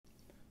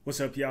What's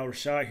up, y'all?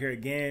 Rashad here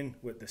again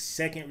with the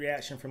second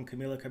reaction from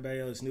Camila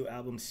Cabello's new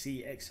album,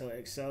 C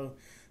XOXO.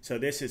 So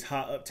this is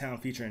Hot Uptown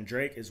featuring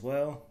Drake as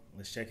well.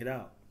 Let's check it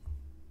out.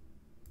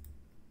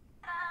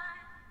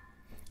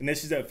 And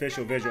this is the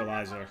official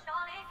visualizer.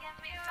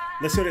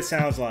 Let's see what it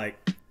sounds like.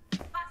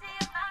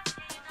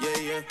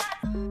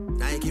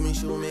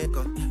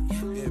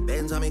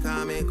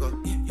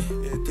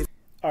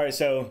 Alright,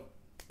 so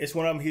it's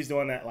one of them, he's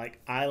doing that like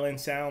island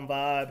sound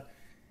vibe.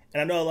 And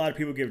I know a lot of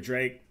people give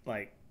Drake,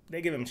 like,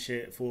 they give him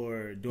shit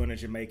for doing a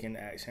Jamaican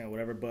accent or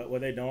whatever, but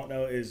what they don't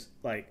know is,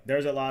 like,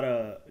 there's a lot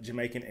of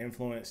Jamaican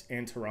influence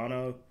in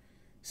Toronto.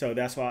 So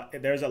that's why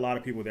there's a lot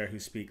of people there who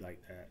speak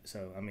like that.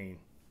 So, I mean,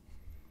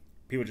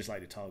 people just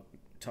like to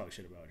talk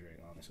shit about Drake,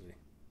 honestly.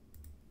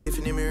 If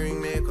you need me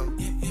ring maker,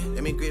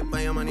 let me grip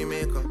by your money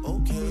maker.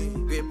 Okay,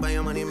 grip by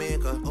your money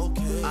maker.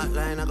 Okay,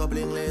 outline I go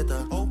bling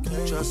later.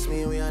 Okay, trust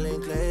me, we are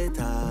link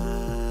later.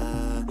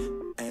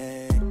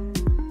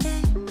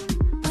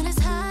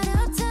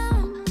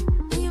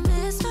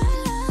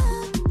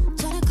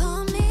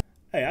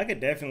 Hey, I could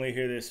definitely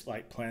hear this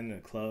like playing in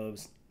the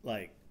clubs,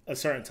 like a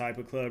certain type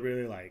of club,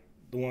 really, like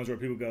the ones where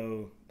people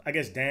go, I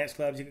guess dance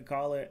clubs you could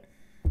call it,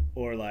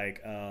 or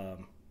like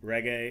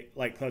reggae,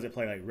 like clubs that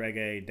play like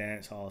reggae,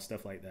 dance hall,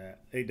 stuff like that.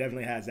 It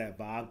definitely has that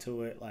vibe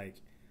to it, like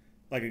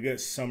a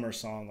good summer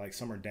song, like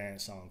summer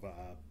dance song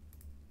vibe.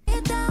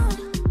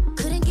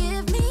 Couldn't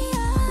give me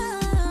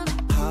up.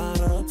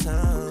 Hot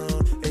uptown,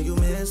 and you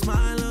miss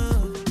my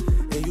love,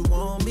 and you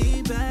want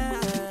me back.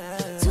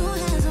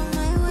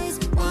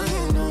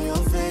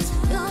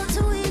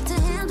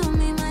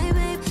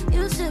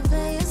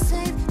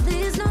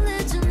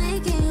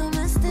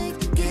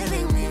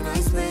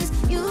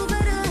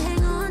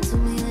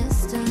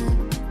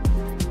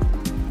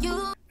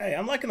 Hey,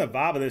 I'm liking the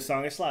vibe of this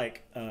song. It's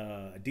like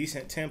a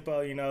decent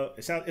tempo, you know.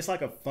 It's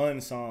like a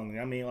fun song.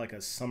 I mean, like a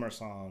summer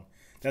song.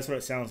 That's what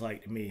it sounds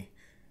like to me.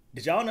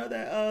 Did y'all know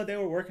that they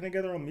were working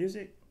together on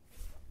music?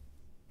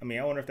 I mean,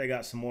 I wonder if they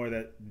got some more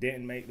that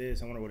didn't make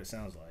this. I wonder what it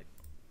sounds like.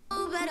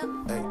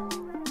 Hey.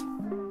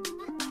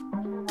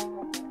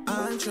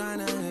 I'm trying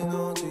to hang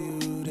on to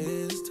you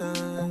this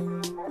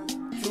time.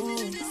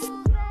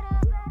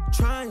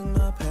 Trying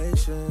my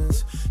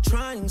patience,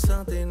 trying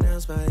something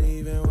else might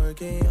even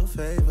work in your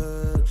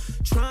favor.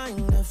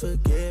 Trying to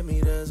forget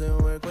me doesn't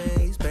work when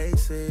he's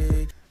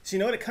basic. So you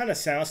know what it kind of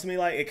sounds to me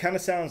like? It kind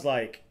of sounds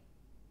like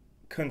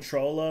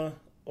Controlla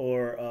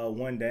or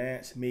One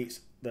Dance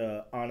meets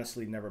the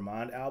Honestly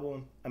Nevermind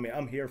album. I mean,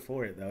 I'm here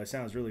for it though. It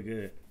sounds really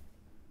good.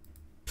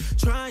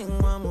 Trying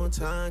one more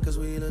time cause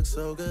we look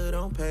so good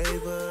on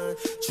paper.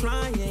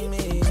 Trying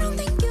me. I don't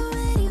think you're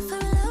ready for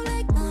love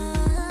like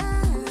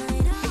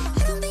mine.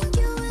 I don't think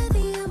you're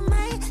worthy of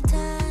my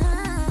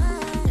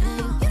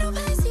time. You know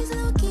Pisces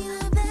low-key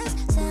the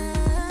best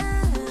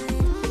time.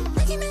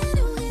 Like a man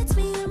who hits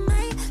me in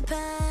my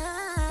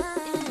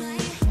prime.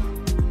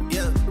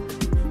 Yeah,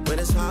 when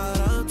it's hot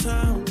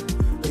uptown,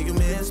 do you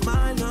miss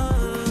my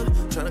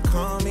love? Trying to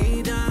calm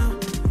me down,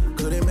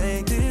 couldn't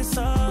make this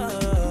up.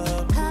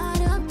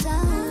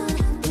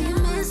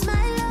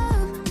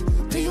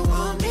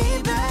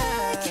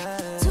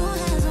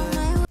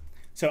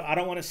 So I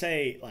don't want to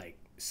say like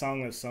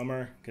song of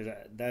summer because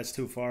that's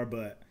too far,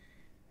 but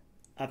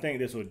I think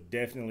this will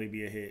definitely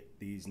be a hit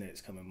these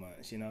next coming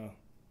months. You know,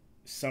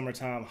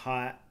 summertime,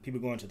 hot,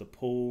 people going to the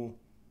pool,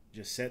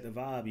 just set the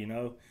vibe. You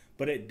know,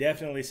 but it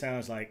definitely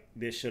sounds like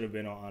this should have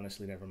been on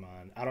Honestly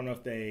Nevermind. I don't know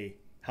if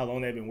how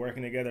long they've been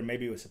working together.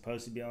 Maybe it was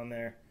supposed to be on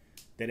there.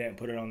 They didn't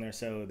put it on there,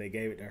 so they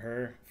gave it to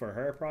her for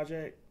her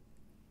project.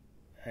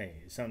 Hey,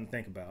 it's something to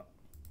think about.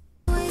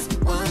 Please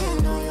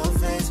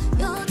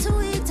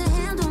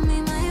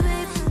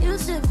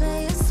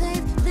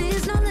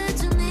don't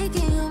let you make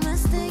it a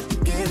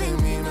mistake.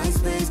 Giving me my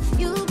space.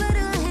 You better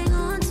hang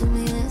on to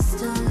me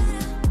this time.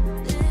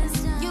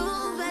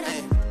 You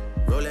better.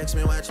 Rolex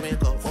me watch me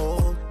go.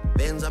 Oh,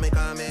 Benz on me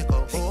car make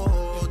up.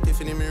 Oh,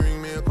 Tiffany me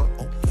ring make up.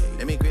 Okay,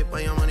 let me grip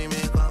on your money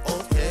maker.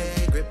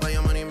 Okay, grip on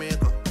your money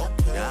maker.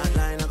 Okay, your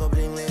outline I go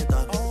bling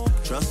later.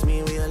 Trust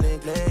me, we a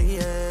link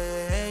later.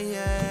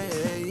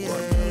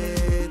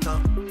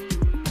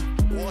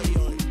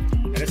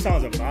 And this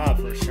song's a vibe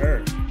for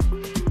sure.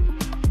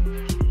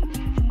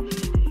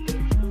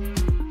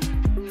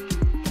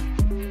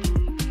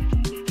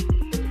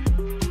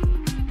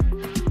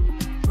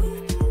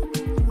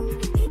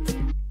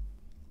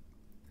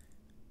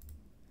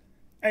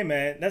 Hey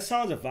man, that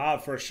song's a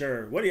vibe for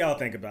sure. What do y'all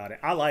think about it?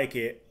 I like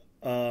it.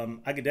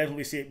 I could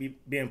definitely see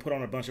it being put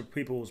on a bunch of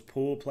people's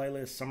pool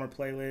playlists, summer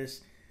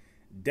playlists.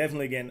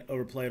 Definitely getting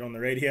overplayed on the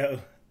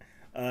radio.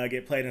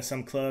 Get played in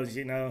some clubs,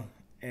 you know.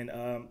 And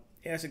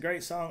yeah, it's a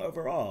great song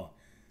overall.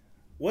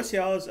 What's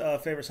y'all's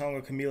favorite song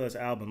of Camila's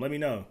album? Let me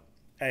know.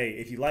 Hey,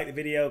 if you like the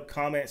video,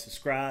 comment,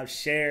 subscribe,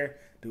 share,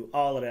 do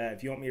all of that.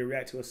 If you want me to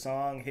react to a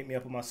song, hit me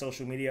up on my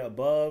social media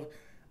above.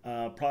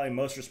 Probably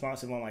most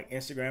responsive on like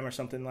Instagram or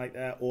something like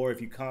that. Or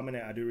if you comment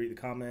it, I do read the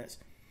comments.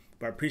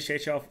 But I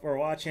appreciate y'all for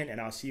watching, and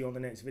I'll see you on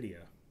the next video.